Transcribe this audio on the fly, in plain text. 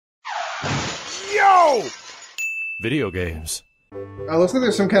Yo! Video games. Oh, looks like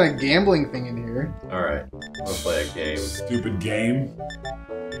there's some kind of gambling thing in here. Alright, let's play a game. Stupid game.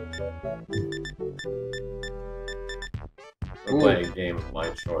 We'll play a game of my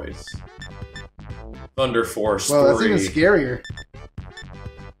choice. Thunder Force 3. Well, that's even scarier.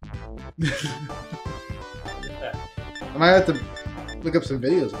 I might have to look up some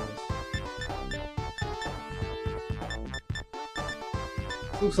videos on this.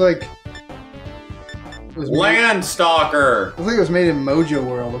 Looks like it was Landstalker! Looks like it was made in Mojo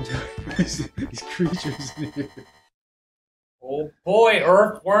World. these creatures in here. Oh boy,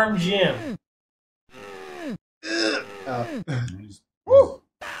 Earthworm Jim. Woo!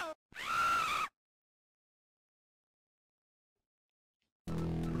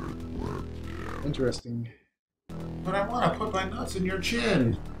 Interesting. But I want to put my nuts in your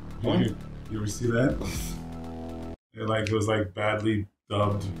chin. You ever see that? It was like badly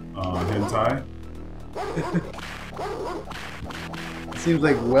dubbed hentai. It seems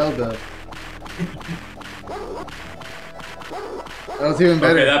like well done. That was even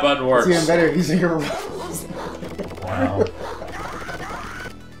better. Okay, that button works. It's even better. He's here. Wow.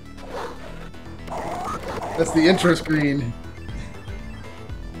 That's the intro screen.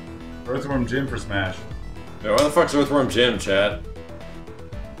 Earthworm Jim for Smash. Yeah, why the fuck's Earthworm Jim, Chad?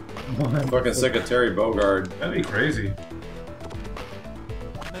 I'm fucking sick of Terry Bogard. That'd be crazy.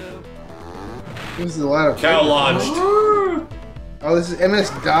 This is a lot of Cow launched. Oh, this is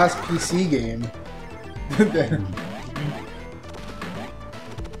MS-DOS PC game.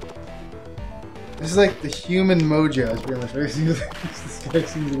 This is like the human Mojo. It's pretty much everything this guy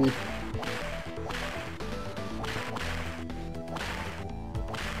seems to be.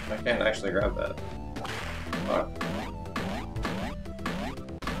 I can't actually grab that. Fuck.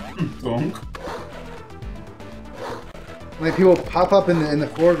 Donk. Like people pop up in the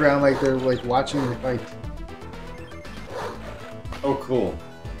foreground, like they're like watching the fight. Oh, cool.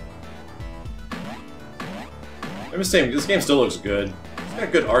 I'm just saying, this game still looks good. It's got a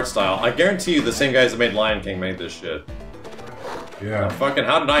good art style. I guarantee you the same guys that made Lion King made this shit. Yeah. Fucking,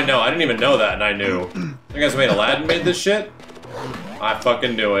 how did I know? I didn't even know that, and I knew. The guys that made Aladdin made this shit? I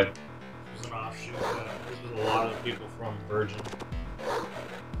fucking knew it. There's an offshoot. This was a lot of people from Virgin.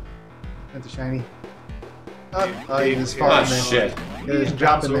 That's a shiny. Oh, They- you just they- fall Ah, in there. shit. Yeah, just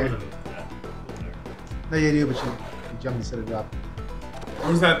drop in there. Over No, you do, but you jump instead of drop.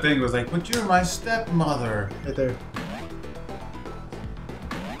 What was that thing? It was like, but you're my stepmother. Right there.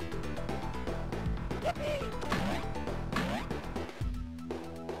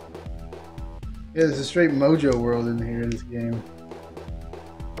 Yeah, there's a straight Mojo World in here, this game.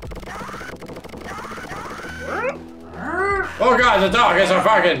 Oh god, the dog is a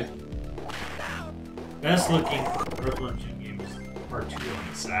fucking... Best looking Earthworm Jim game is part 2 on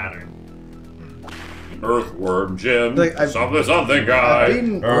the Saturn. Earthworm Jim. Like, I've- something something guy. I've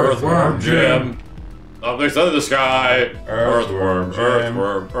beaten- Earthworm Jim. Something something in the sky. Earthworm Jim.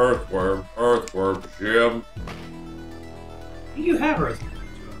 Earthworm Jim. You have Earthworm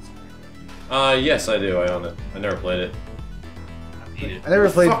Jim. Yes I do, I own it. I never played it. I beat it. I never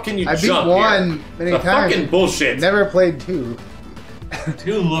played. Fuck can you I beat jump one here? many The times. fucking bullshit. Never played 2.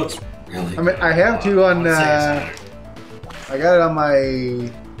 2 looks really I mean, I have 2 on. I got it on my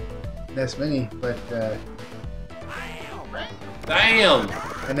NES Mini, but Damn!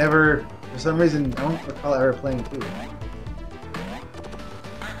 I never. For some reason, I don't recall ever playing 2.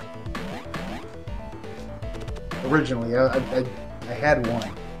 Originally, I had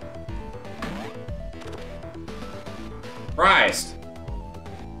 1. Christ!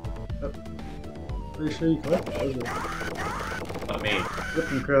 Pretty sure you collected those. Not me.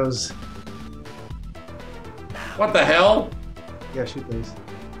 Whipping crows. What the hell? You gotta shoot those.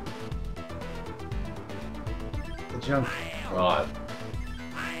 The jump. God.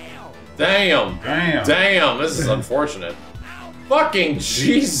 Damn! Damn. Damn, this is unfortunate. Fucking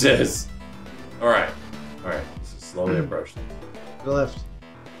Jesus! Alright. Alright. Let's just slowly approach them. To the left.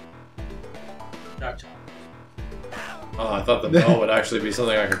 Gotcha. Oh, I thought the bell would actually be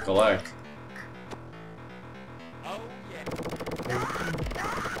something I could collect.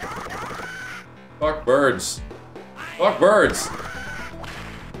 Fuck birds. Fuck birds!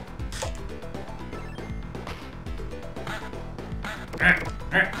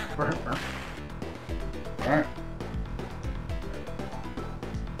 Alright.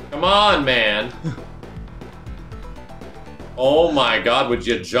 Come on, man! Oh my god, would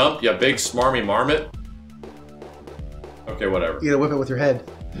you jump, you big smarmy marmot? Okay, whatever. You gotta whip it with your head.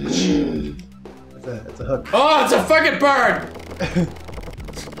 That's a hook. Oh, it's a fucking bird!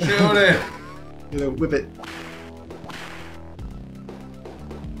 Shoot it! You gotta whip it.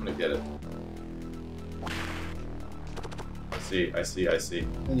 I'm gonna get it. I see.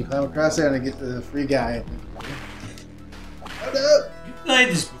 And you climb across there and get the free guy. Oh no! You played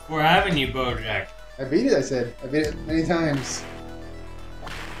this before, haven't you, Bojack? I beat it, I said. I beat it many times.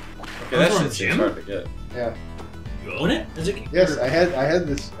 Okay, that shit seems hard to get. Yeah. You own it? Does it? Yes, I had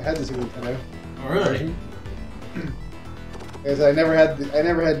this Super Nintendo. Oh, really? Because I never had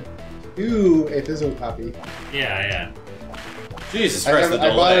a physical copy. Yeah. Jesus Christ, the I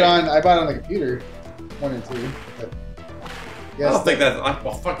bought delay. it on the computer, 1 and 2. But yes, I don't think that.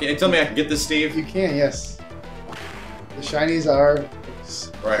 Well, fuck it. Tell me I can get this, Steve. you can. Yes, the shinies are.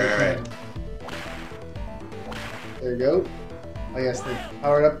 Right. There you go. Oh yes, the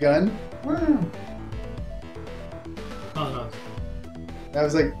powered up gun. Oh, no. That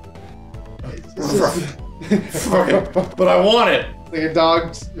was like. It's just, Fuck it. But I want it. like a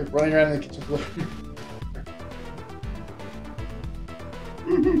dog running around in the kitchen floor.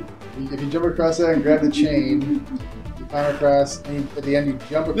 If you jump across that and grab the chain, you climb across, and at the end you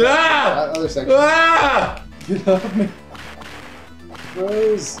jump across that other section. Ah! Get off me.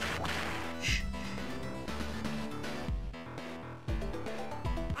 Rose.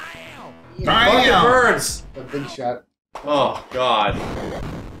 Fucking birds! A big shot. Oh, God.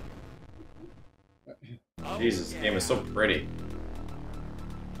 Jesus, this game is so pretty.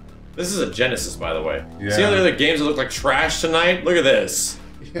 This is a Genesis, by the way. Yeah. See all the other games that look like trash tonight? Look at this.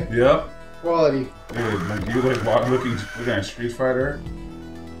 Yep. Quality. Dude, like you like looking at Street Fighter.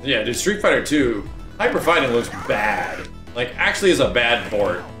 Yeah, dude, Street Fighter 2, Hyper Fighting looks bad. Like, actually is a bad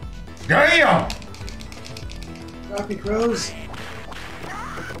port. Damn! Coffee crows.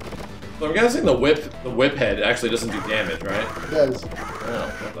 So I'm guessing the whip head actually doesn't do damage, right? It does. Oh,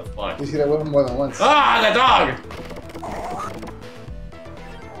 what the fuck? You see that weapon more than once. Ah, that dog!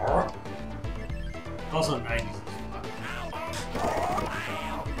 Also 90s.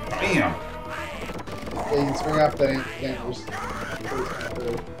 Damn! Yeah, you can swing off that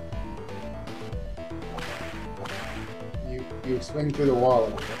you swing through the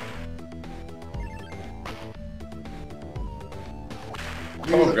wall.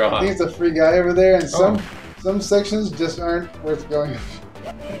 Oh, God. I think it's a free guy over there, and some sections just aren't worth going.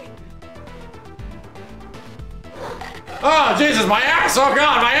 Oh, Jesus, my ass! Oh,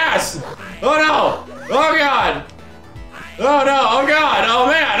 God, my ass! Oh, no! Oh, God! Oh, no! Oh, God! Oh,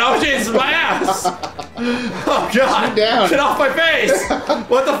 man! Oh, Jesus, my ass! Oh, God! Shoot down. Get off my face!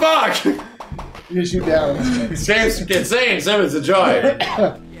 What the fuck? You can shoot down. This game's insane. Simmons, enjoy.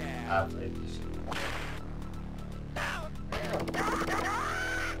 I played this shit.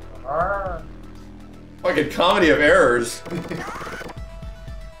 Fucking comedy of errors.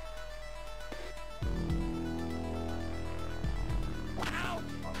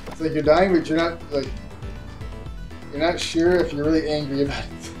 It's like you're dying, but you're not sure if you're really angry about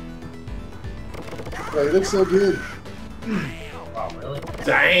it. But it looks so good. Wow, really?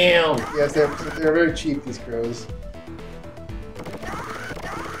 Damn. Yes, they're very cheap, these crows.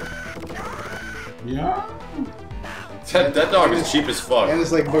 Yeah. That dog is cheap as fuck. And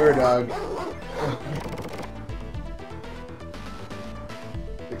it's like booger dog.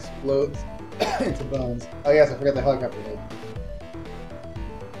 Explodes into bones. Oh yes, I forgot the helicopter head.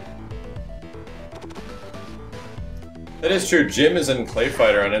 That is true. Jim is in Clay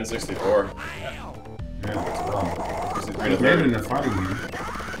Fighter on N64. Yeah, that's well. Three to They made it third. in a fighting game.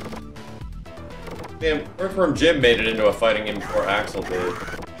 Damn, Earthworm Jim made it into a fighting game before Axel did.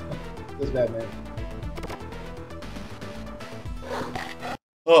 This bad man.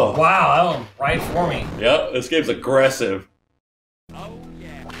 Oh. Wow, that one right for me. Yep, this game's aggressive. Oh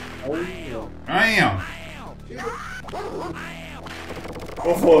yeah. Damn!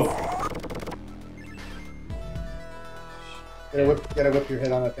 Woof woof. Gotta whip your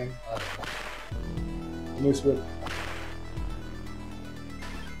head on that thing. Moose whip.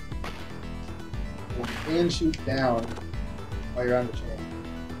 And shoot down while you're on the chain.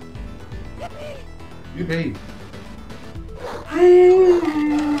 You paid.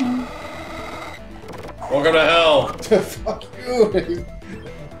 Welcome to hell. Fuck you!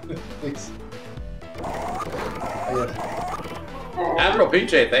 Thanks. Oh, yeah. Admiral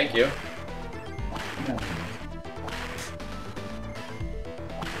PJ, thank you.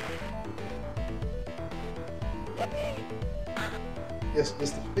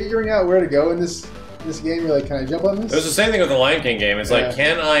 Just figuring out where to go in this game. You're like, can I jump on this? It was the same thing with the Lion King game. It's like,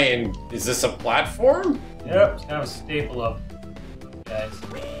 Yeah. can I? Is this a platform? Yep, it's kind of a staple of guys.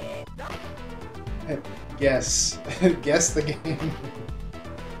 Guess. Guess the game.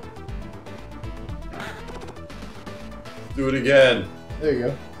 Do it again. There you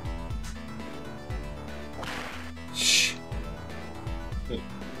go.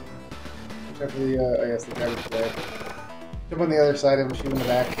 Except for the, I guess the garbage guy. Jump on the other side of him, shoot him in the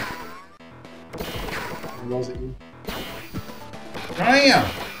back. He rolls at you. Damn!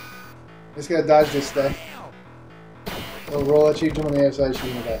 Just gotta dodge this stuff. He'll roll at you, jump on the other side, shoot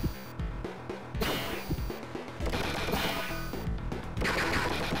him in the back.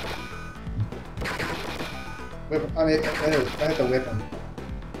 Whip him. I mean, I have to whip him.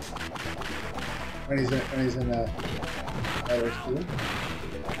 When he's in Irish too.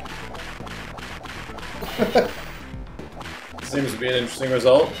 Seems to be an interesting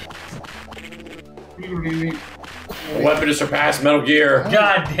result. A weapon to surpass Metal Gear.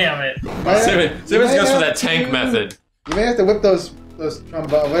 God damn it! Simmons goes for that tank method. You may have to whip those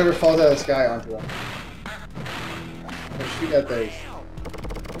trombones, whatever falls out of the sky onto him. Or shoot at those.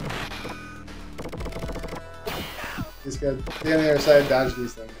 Just gotta stay on the other side and dodge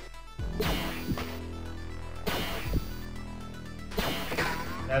these things.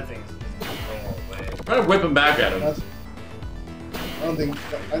 That thing's going away. Try to whip him back at him. I don't think.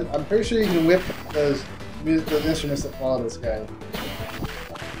 I'm pretty sure you can whip those instruments that fall out of the sky.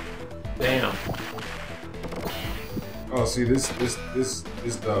 Damn. Oh, see this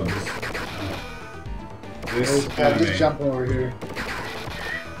dub. This I'm anime. just jumping over here.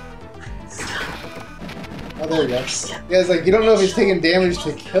 Oh, there we go. Yeah, it's like you don't know if he's taking damage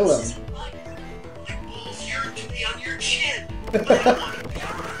to kill him.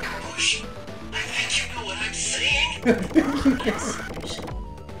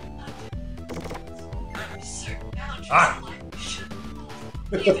 Ah!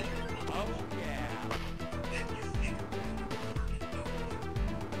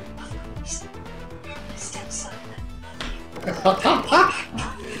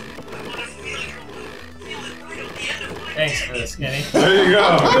 Thanks for this, Kenny. There you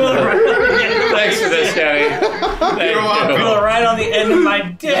go. Thanks for this, Kenny. Thank you. Feel it right on the end of my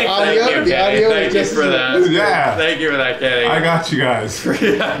dick. Thank you, Kenny. Thank you for that. Yeah. Thank you for that, Kenny. I got you guys.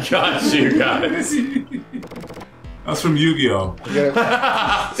 I got you guys. That's from Yu-Gi-Oh.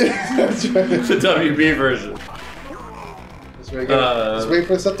 That's right. The WB version. Just wait, just wait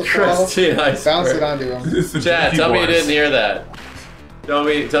for stuff to fall. Christine, I Bounce swear. it onto him. It's the Chad, Jerky tell me you Boys. didn't hear that. Tell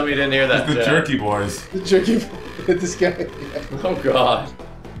me you didn't hear that, The Chad. Jerky Boys. The jerky. This guy. Yeah. Oh, God.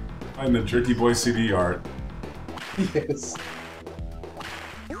 And the Jerky Boy CD art. Yes.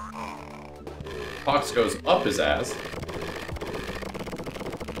 Fox goes up his ass.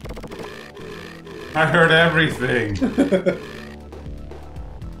 I heard everything.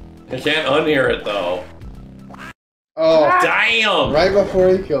 I can't unhear it, though. Oh, Damn! right before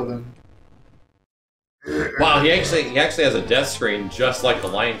he killed him. Wow, he actually has a death screen just like the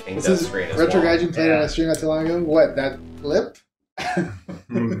Lion King This death is screen as Retro well. Gaijin played on a stream not too long ago. What, that clip?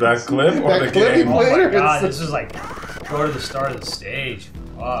 That clip or That the clip he game? Oh my Later, god, it's- this is like go to the start of the stage.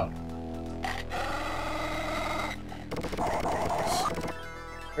 Fuck.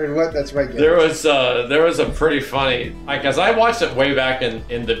 Or what? That's right. There was a pretty funny, like, as I watched it way back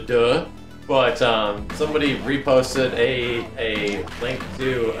in the duh, but somebody reposted a link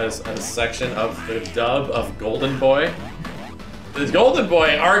to a section of the dub of Golden Boy. The Golden Boy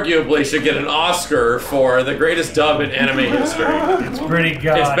arguably should get an Oscar for the greatest dub in anime history. It's pretty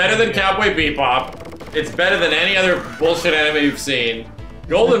good. It's better than Cowboy Bebop. It's better than any other bullshit anime you've seen.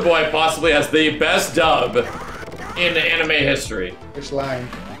 Golden Boy possibly has the best dub in anime history. Which line?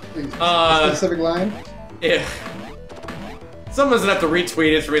 Please. Uh, Specific line? Yeah. Someone's gonna have to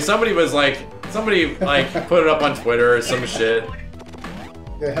retweet it for me. Somebody put it up on Twitter or some shit.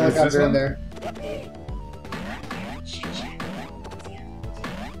 The helicopter in there.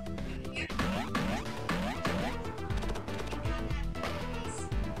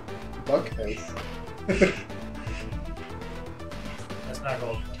 Buckheads. That's not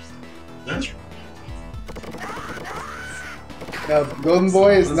gold. No, Golden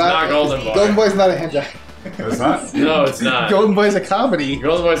Boy is It's not Golden Boy. Golden Boy is not a hentai. It's not? No, it's not. Golden Boy is a comedy.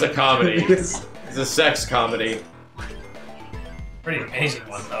 Golden Boy's a comedy. Yes. It's a sex comedy. Pretty amazing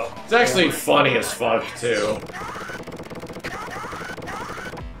one though. It's actually funny as fuck too.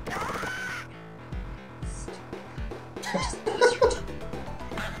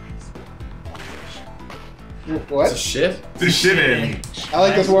 What? It's a shit. The shit in. I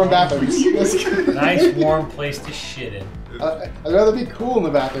like those warm bathrooms. That's good. Nice warm place to shit in. I'd rather be cool in the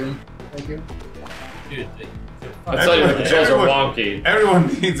bathroom. Thank you. Dude, I tell you, the controls are Everyone- wonky.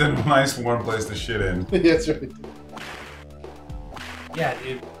 Everyone needs a nice warm place to shit in. Yeah, that's right. yeah,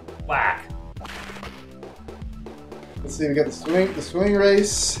 dude. Whack. Let's see, we got the swimming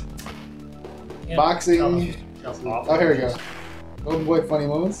race. Can't Boxing. tell if you jump off Oh, here we or go. just- Golden Boy funny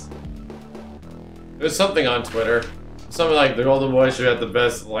moments. There's something on Twitter. Something like the Golden Boy should have the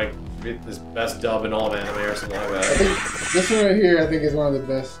best, like, this best dub in all of anime or something like I that. think this one right here, I think, is one of the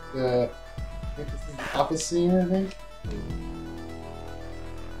best. I think this is the office scene, I think.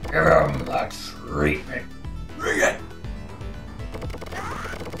 Give him that treatment. Bring it.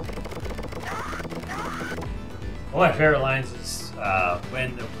 One of my favorite lines is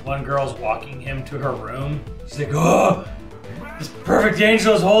when the one girl's walking him to her room. She's like, "Oh, this perfect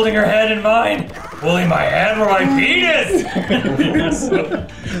angel is holding her hand in mine, pulling my hand for my penis." And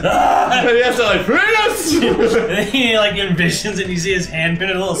he has to like, penis! And then he like envisions it and you see his hand pin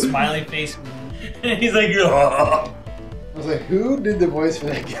and a little smiley face. And he's like, "Oh." I was like, who did the voice for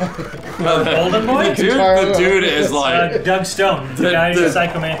that guy? Golden Boy? The dude is like... Doug Stone, the guy who's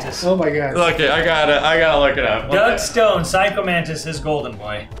Psycho Mantis. Oh my god. Okay, I gotta look it up. Doug Stone, Psycho Mantis is Golden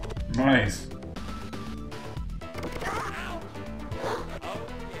Boy. Nice.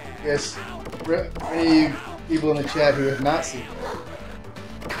 Yes. For any people in the chat who have not seen it,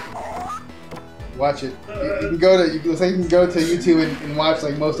 watch it. You can go to YouTube and watch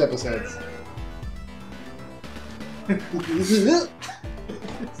like most episodes.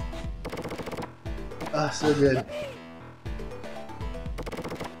 Ah, so good.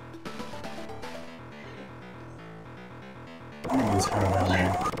 This kind of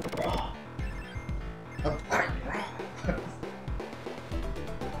anime.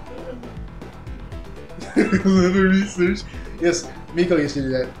 Little research. Yes, Miko used to do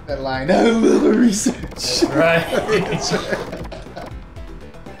that line. Little research. That's right. That's right.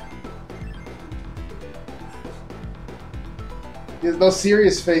 Yes, those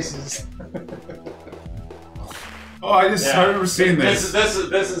serious faces. Oh, I remember seeing this. This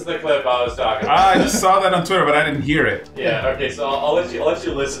is the clip I was talking about. I just saw that on Twitter, but I didn't hear it. Yeah. Okay. So I'll let you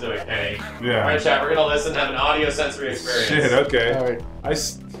listen to it, Kenny. Yeah. All right, chat. We're gonna listen, have an audio sensory experience. Shit. Okay. All right.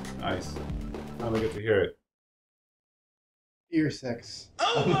 Nice. Finally get to hear it. Ear sex.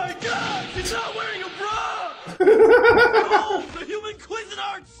 Oh my god! She's not wearing a bra! Oh, the human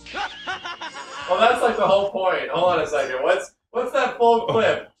Cuisinarts! Well, that's like the whole point. Hold on a second. What's that full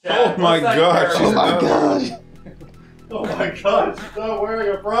clip? Chat? Oh my What's that god! character? Oh my god. Oh my god! She's not wearing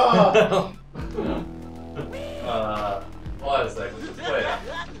a bra. Hold on a second. Let's play it.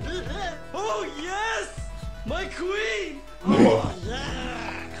 Oh yes! My queen! Oh,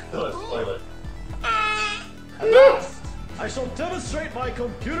 let's play it. Next, I shall demonstrate my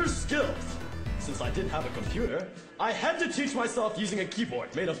computer skills. Since I didn't have a computer, I had to teach myself using a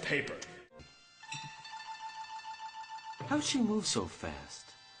keyboard made of paper. How'd she move so fast?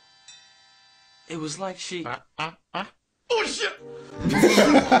 It was like she... Oh shit!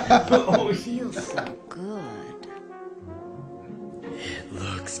 It feels so good. It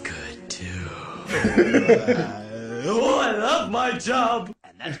looks good too. Oh, I love my job!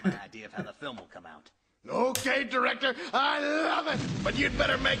 And that's my idea of how the film will come out. Okay, director, I love it! But you'd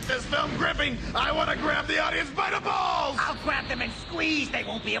better make this film gripping! I want to grab the audience by the balls! I'll grab them and squeeze. They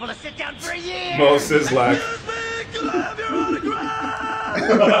won't be able to sit down for a year. Moses like. Can I have your autograph?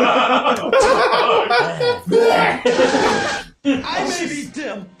 I may be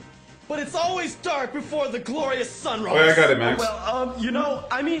dim, but it's always dark before the glorious sunrise. Oh, yeah, I got it, Max. Well, you know,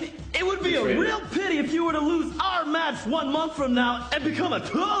 I mean, it would be a real pity if you were to lose our match 1 month from now and become a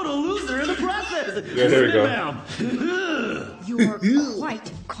total loser in the process. Yeah, there we go. Ma'am. You're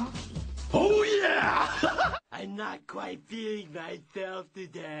quite cocky. Oh, yeah! I'm not quite feeling myself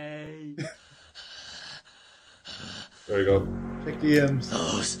today. There you go. Check DMs.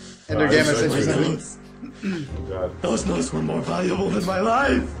 Those Enter Gamma this is Century. notes. Oh god. Those notes were more valuable than my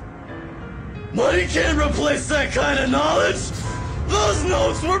life. Money can't replace that kind of knowledge. Those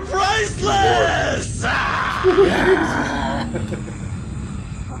notes were priceless.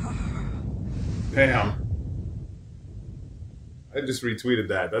 Damn. I just retweeted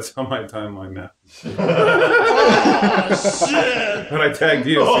that. That's on my timeline now. Oh shit! But I tagged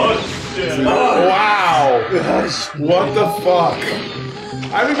you. Oh shit! Wow! What the fuck?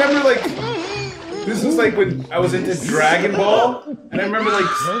 I remember like this was like when I was into Dragon Ball, and I remember like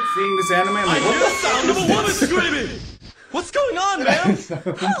seeing this anime. I'm like, I what hear the the sound of a woman screaming. What's going on, ma'am?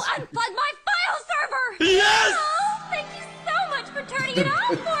 Unplug my file server! Yes! Oh, thank you so much for turning it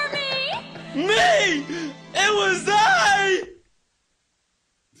off for me! Me! It was I!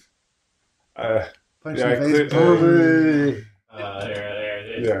 Punch Yeah, in I the face. clicked- Perfect.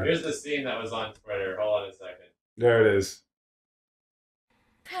 Yeah. Here's the scene that was on Twitter. Hold on a second. there it is.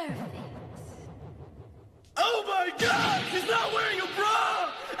 Perfect. Oh my god! She's not wearing a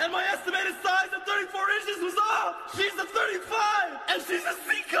bra! And my estimated size of 34 inches was off! She's a 35! And she's a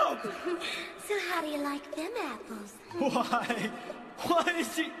C cup! So how do you like them apples? Why? Why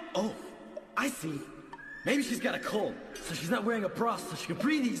is she... Oh, I see. Maybe she's got a cold, so she's not wearing a bra so she can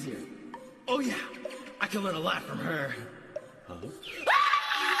breathe easier. Oh yeah, I can learn a lot from her. Huh?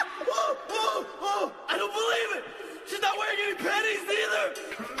 Ah! Oh, I don't believe it! She's not wearing any panties either!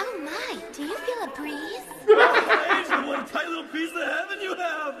 Oh my, do you feel a breeze? Angel, what a tight little piece of heaven you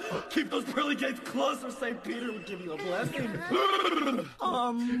have! Keep those pearly gates closed or St. Peter will give you a blessing.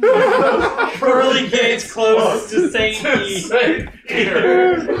 Pearly gates close to St.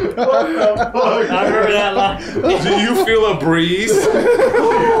 Peter. What the fuck? I remember that line. Do you feel a breeze?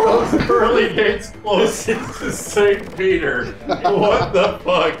 Those pearly gates close to St. Peter. What the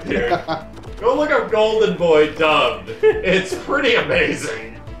fuck, dude? Go look up Golden Boy dubbed. It's pretty amazing.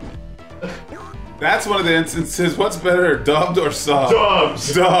 That's one of the instances. What's better, dubbed or subbed?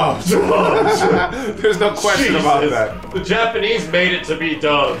 Dubs. Dubbed. There's no question about that. The Japanese made it to be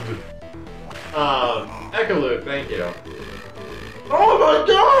dubbed. Echolute, thank you. Oh my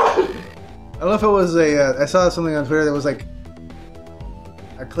god! I don't know if it was I saw something on Twitter that was like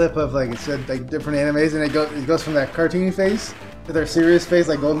a clip of like it said like different animes, and it goes from that cartoony face to their serious face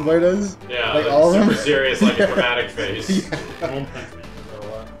like Golden Boy does. Yeah, like all of them. super serious, like a dramatic face.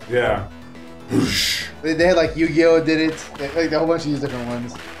 Yeah. They had like Yu-Gi-Oh! Did it. Like a whole bunch of these different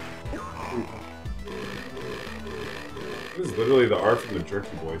ones. This is literally the art from the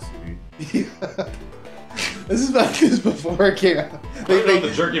Jerky Boy CD. This is about this before it came out. I don't know what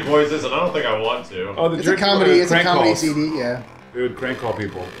the Jerky Boys is, and I don't think I want to. Oh, the It's Jerky a comedy. Boy, It's a crank comedy calls. CD. Yeah. Dude, crank call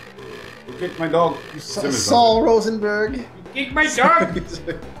people. You kicked my dog. Saul Rosenberg. Kick my dog!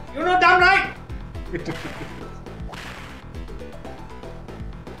 You know damn right!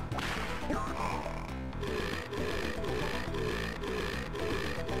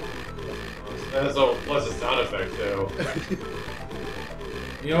 That's a pleasant sound effect, too.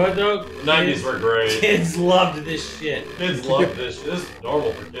 You know what though? 90s were great. Kids loved this shit. Kids loved this shit. This is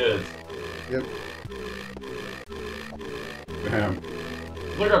normal for kids. Yep. Damn.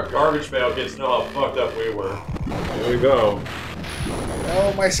 Look up Garbage Pail Kids know how fucked up we were. There we go.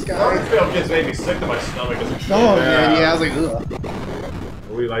 Oh my sky. Garbage Pail Kids made me sick to my stomach as a kid. Oh man, yeah, I was like,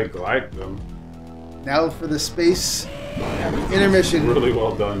 ugh. We like them. Now for the space intermission. Really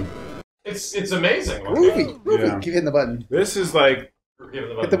well done. It's amazing. Groovy. Yeah. Keep hitting the button. This is like.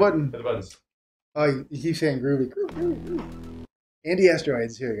 Hit the button. Hit the buttons. Oh, you keep saying groovy. Andy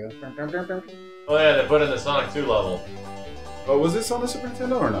Asteroids. Here we go. Oh yeah, they put in the Sonic 2 level. Oh, was this on the Super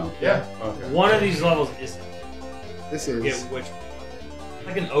Nintendo or no? Yeah. Okay. One of these levels is. This Get is. which?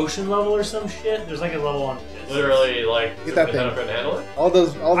 Like an ocean level or some shit. There's like a level on. Literally, like, Get that Nintendo thing. couldn't handle it. All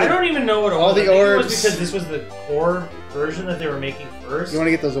the. I don't even know what it all was. the I think orbs. It was because this was the core version that they were making first. You want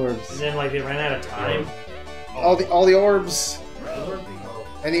to get those orbs. And then like they ran out of time. All the orbs. Oh.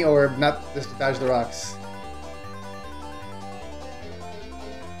 Any orb, not just to dodge the rocks.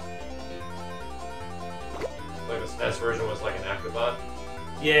 Like the SNES version was like an afterthought.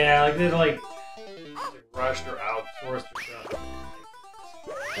 Yeah, like they rushed or outsourced or something.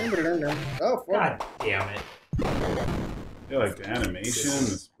 Oh, God damn it. Yeah, like the animation,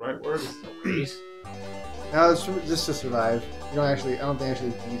 the sprite work. No, it's just to survive. You don't actually. I don't think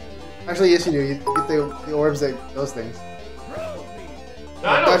actually. Actually, yes, you do. You get the orbs that those things. No,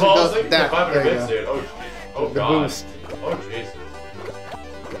 I know, Paul. They that. get 500 There you bits, go. dude. Oh, jeez. Oh, The God. boost. Oh, jeez.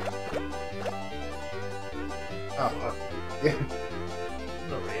 Oh, fuck. Yeah.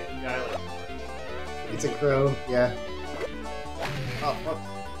 The Raven guy, like. It's a crow. Yeah. Oh, fuck.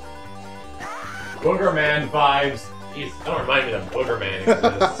 Booger Man vibes. Jeez, don't remind me that Booger Man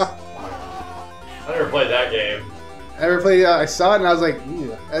exists. I never played that game. I never played. I saw it and I was like,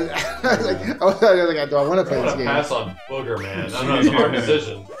 ew. I was like, do I want to play I'm this gonna game? pass on Booger Man. I don't know, it's a hard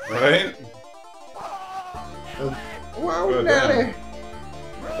decision. Right? Wow, Good, daddy.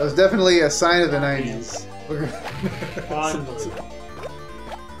 That was definitely a sign of the 90s. Unbelievable.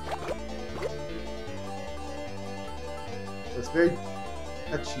 It's very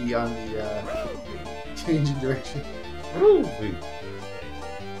touchy on the change in direction. Groovy.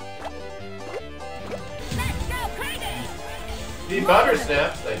 The butter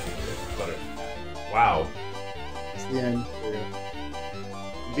snaps. Thank you. Butter. Wow. It's the end.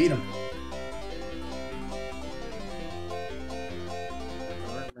 Beat him.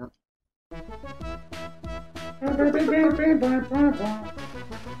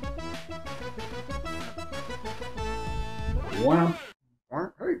 Wow.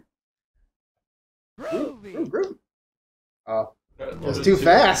 Oh, it's too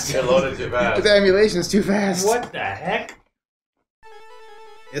fast. It loaded too fast. The emulation is too fast. What the heck?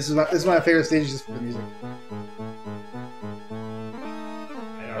 This is one of my favorite stages for the music.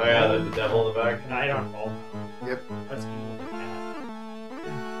 Oh yeah, the devil in the back. I don't know. Yep. Let's keep looking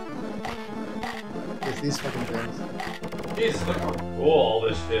at It's these fucking things. Jesus, look how cool all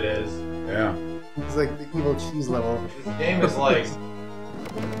this shit is. Yeah. It's like the evil cheese level. This game is like...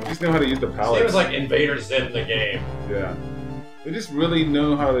 You just know how to use the This palettes. game is like Invader Zim the game. Yeah. They just really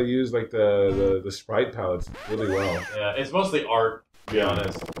know how to use like the sprite palettes really well. Yeah, it's mostly art, to be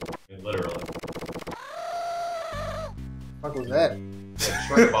honest. I mean, literally. What was that? The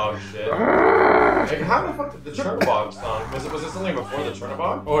Chernobog shit. Like, how the fuck did the Chernobog song? Was it something before the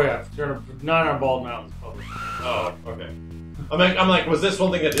Chernobog? Oh yeah, not on Bald Mountains published. Oh, okay. I'm like, was this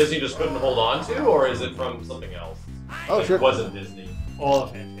one thing that Disney just couldn't hold on to, or is it from something else? Oh, Like, sure. It wasn't Disney. All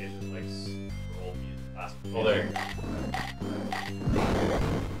the Fantasia's like super old music. Classic. Oh, there.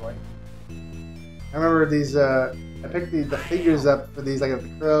 I remember these. I picked the figures up for these. I got the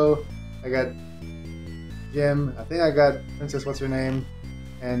Crow. I got Jim. I think I got Princess. What's her name?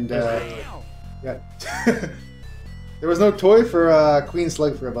 And yeah. There was no toy for Queen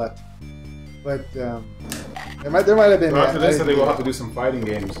Slug for a butt, but there might have been. So after this, I think we'll have to do some fighting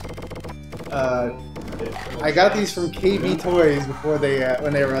games. I got these from KB Toys before they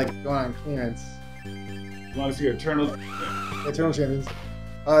when they were like going on clearance. You want to see Eternal? Eternal Champions.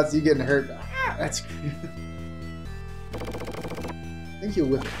 Oh, that's you getting hurt. Ah, that's great. I think you'll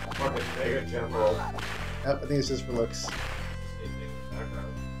whip it. Fucking Mega General. Yep, I think it's just for looks.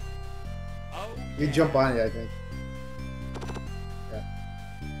 You jump on it, I think. Yeah.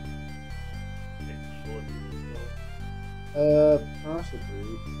 Possibly.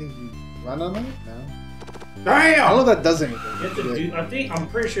 I think you run on it? No. Damn! I don't know if that does anything. You have to do, I'm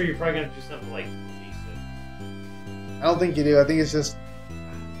pretty sure you're probably gonna do something like release it. I don't think you do. I think it's just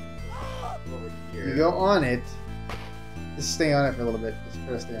you go on it. Just stay on it for a little bit. Just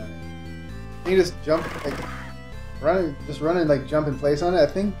try to stay on it. You just jump, like run and like jump in place on it. I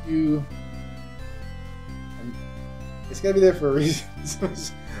think you. It's gotta be there for a reason. So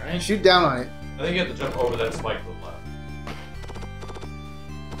just shoot down on it. I think you have to jump over that spike to the left.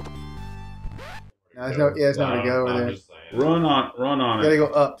 No, there's nowhere to go over there. Run on You gotta go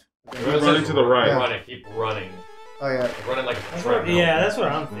up. Okay. Running to the right. Yeah. Running, keep running. Oh yeah. Running like a treadmill. Yeah, that's what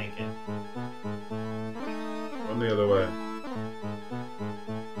I'm thinking. Run the other way.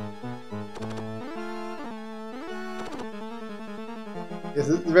 Yes,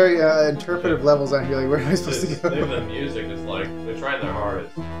 it's very interpretive levels on here. Like, where am I supposed to go? Even the music is like, they're trying their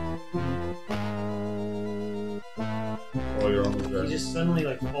hardest. Oh, you're almost there. He just suddenly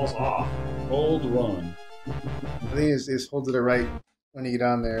like falls off. Hold run. I think it's hold to the right when you get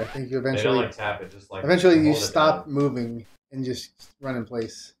on there. I think you They don't eventually like tap it, just like eventually you hold it stop down. moving and just run in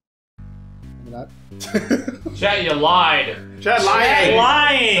place. Maybe not. Chat, you lied. Chat Lying!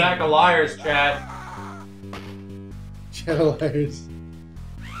 Lying! Sack of liars, chat. Channel liars.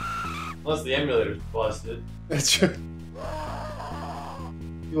 Unless the emulator's busted. That's true.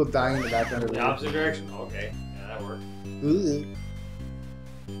 People dying in the background. The opposite direction? Okay. Yeah, that works. Ooh.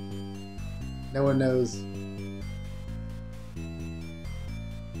 No one knows.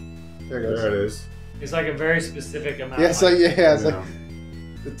 There it goes. There it is. It's like a very specific amount. Yeah, it's like it's like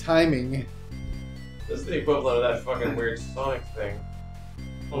the timing. This is the equivalent of that fucking weird Sonic thing.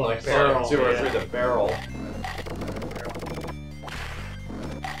 Oh, Like barrel, Sonic 2 or yeah. 3, the barrel.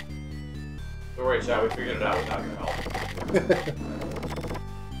 Don't worry, chat, we figured it out without your help.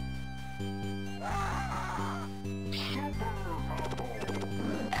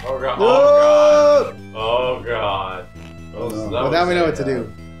 Oh god, oh god, oh god. Well, now we know what to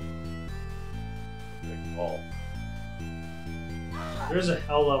do. Big ball. There's a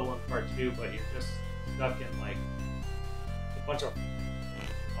hell level in part 2, but you're just stuck in like a bunch of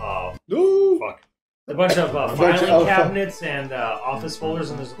fuck. A bunch of filing cabinets and office folders,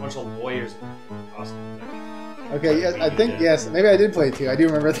 and there's a bunch of lawyers in costumes. Okay, yeah, I think yes. Maybe I did play 2. I do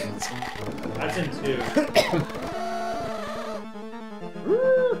remember that. That's in 2.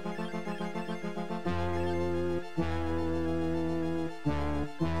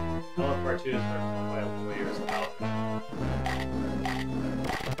 I love part 2 is where the lawyers out.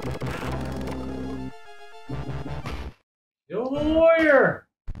 Kill the lawyer!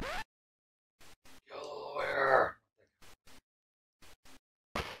 Kill the lawyer!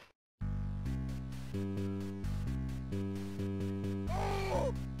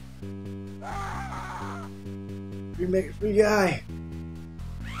 Free guy.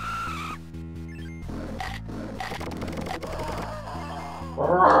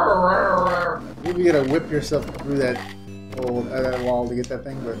 Maybe you gotta whip yourself through that old that wall to get that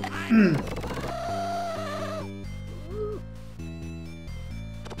thing, but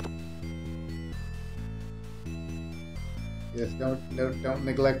yes, don't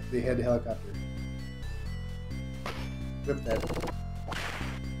neglect the head helicopter. Whip that.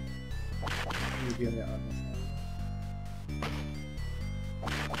 You be on the other side.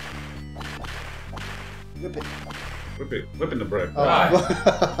 Whip it. Whip it. Whipping the brick. Oh.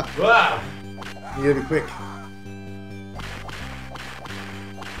 Wow. You gotta be quick.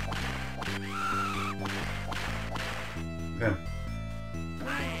 Yeah.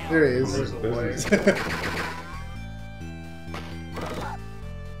 There he is. There's the lawyers.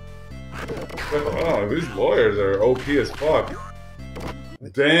 Oh, these lawyers are OP as fuck.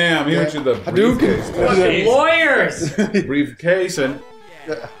 Damn, he went you the briefcase. Fucking lawyers! Briefcase and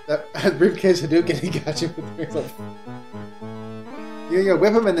That briefcase Hadouken, he got you with yourself. You gotta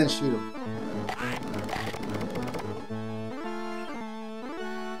whip him and then shoot him.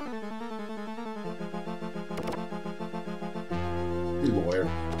 you lawyer.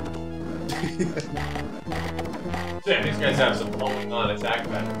 Damn, these guys have some foaming on attack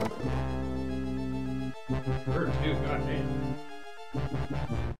pattern. Hurt too, goddamn.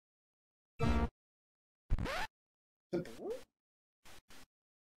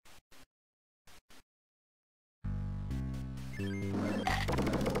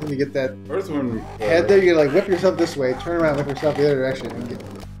 Then you get that Earthworm head there, you like whip yourself this way, turn around, whip yourself the other direction, and get.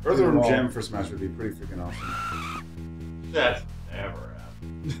 Earthworm gem for Smash would be pretty freaking awesome. That's never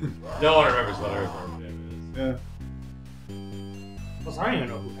happened. No one remembers what Earthworm Jim Yeah. Plus, I don't even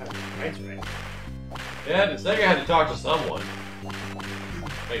know who has the rights right now. is. Yeah, the Sega had to talk to someone to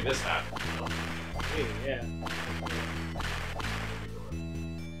make this happen. Hey, yeah.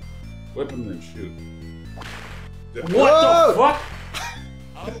 Whip him then shoot. What the fuck?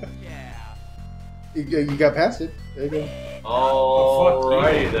 You got past it. There you go.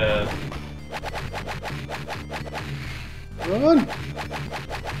 Alrighty then. Run!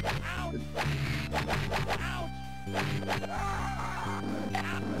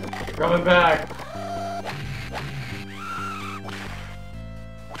 Coming back.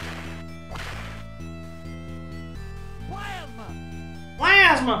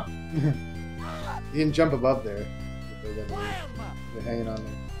 Plasma! You can jump above there. They're hanging on there.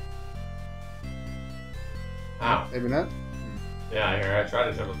 Ow. Maybe not. Yeah, I hear. I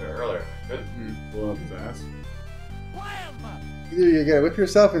tried to jump up there earlier. Couldn't. Blow up his ass. Either you gotta whip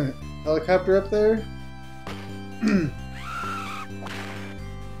yourself and helicopter up there.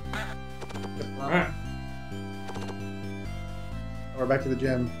 Or back to the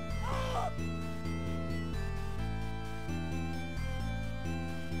gym.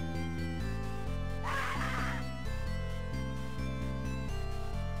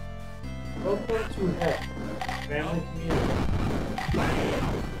 Welcome to Heck. Family community.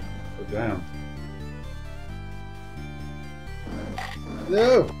 Oh, damn.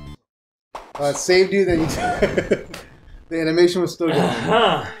 No! It saved you, then you the animation was still good.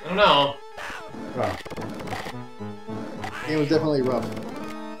 Huh. I don't know. Wow. The game was definitely rough.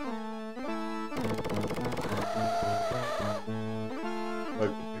 Like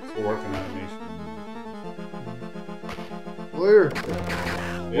the pixel working animation. Lawyer!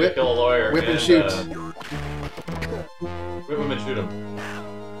 You gotta kill a lawyer. Whip and shoot. Whip him and shoot him.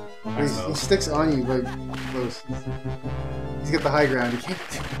 He sticks on you like close. He's got the high ground. You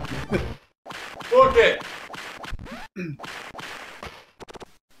can't. Book it!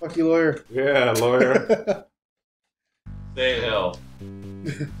 Fuck you, lawyer. Yeah, lawyer. Stay in hell.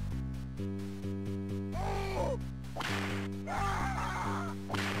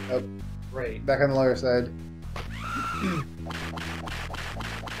 Oh, Great. back on the lawyer side.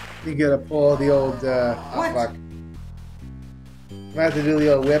 You gotta pull the old. Oh fuck. You might have to do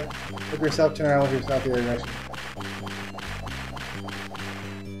the old whip. Whip yourself, turn around with yourself the other direction.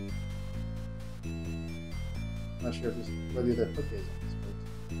 Not sure if this, where the other hook is.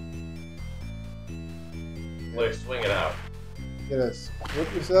 Like, swing it out. You gotta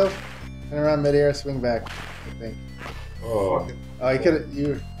whip yourself, turn around midair, swing back. I think. Oh. Oh, you could.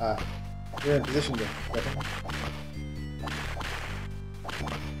 You're in position to.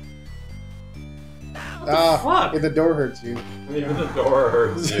 fuck? If the door hurts you. Even the door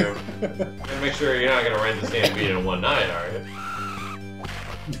hurts you. Gotta make sure you're not gonna rent this game and beat it in one night, are you?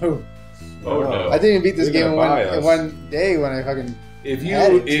 No. Oh no. I didn't even beat this They're game in gonna buy us. one day when I fucking. If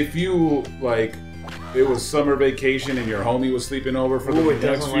had it. you like, it was summer vacation and your homie was sleeping over for the Ooh, it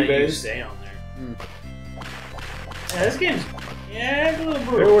next doesn't few let you days. stay on there. Yeah, this game's it's a little There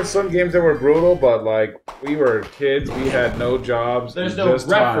brutal. were some games that were brutal, but like we were kids, we had no jobs. There's and no just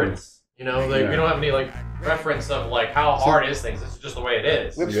time. reference. You know, like we don't have any like reference of like how hard is things. This is just the way it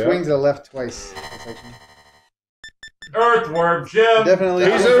is. Whip Yeah. swing to the left twice. Earthworm Jim.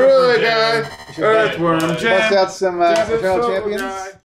 Definitely. He's a really guy. You should Earthworm Bust Jim. bust out some He's a Eternal soul Champions. guy.